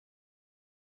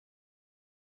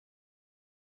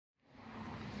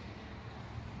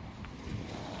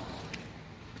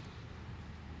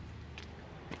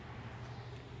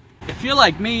if you're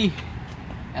like me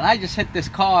and I just hit this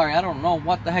car, I don't know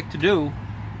what the heck to do,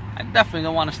 I definitely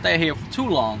don't want to stay here for too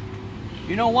long.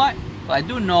 You know what? But I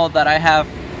do know that I have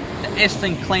the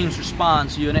instant claims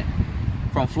response unit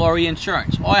from Florey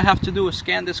Insurance. All I have to do is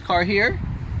scan this car here,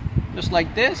 just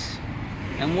like this,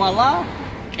 and voila,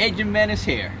 Agent Man is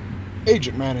here.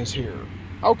 Agent Man is here.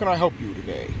 How can I help you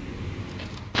today?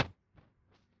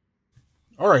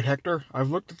 Alright, Hector,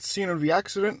 I've looked at the scene of the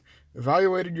accident,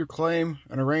 evaluated your claim,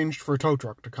 and arranged for a tow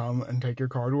truck to come and take your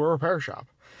car to a repair shop.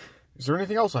 Is there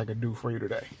anything else I could do for you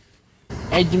today?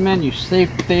 Agent Man, you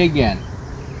saved the day again.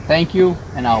 Thank you,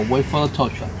 and I'll wait for the tow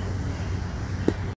truck.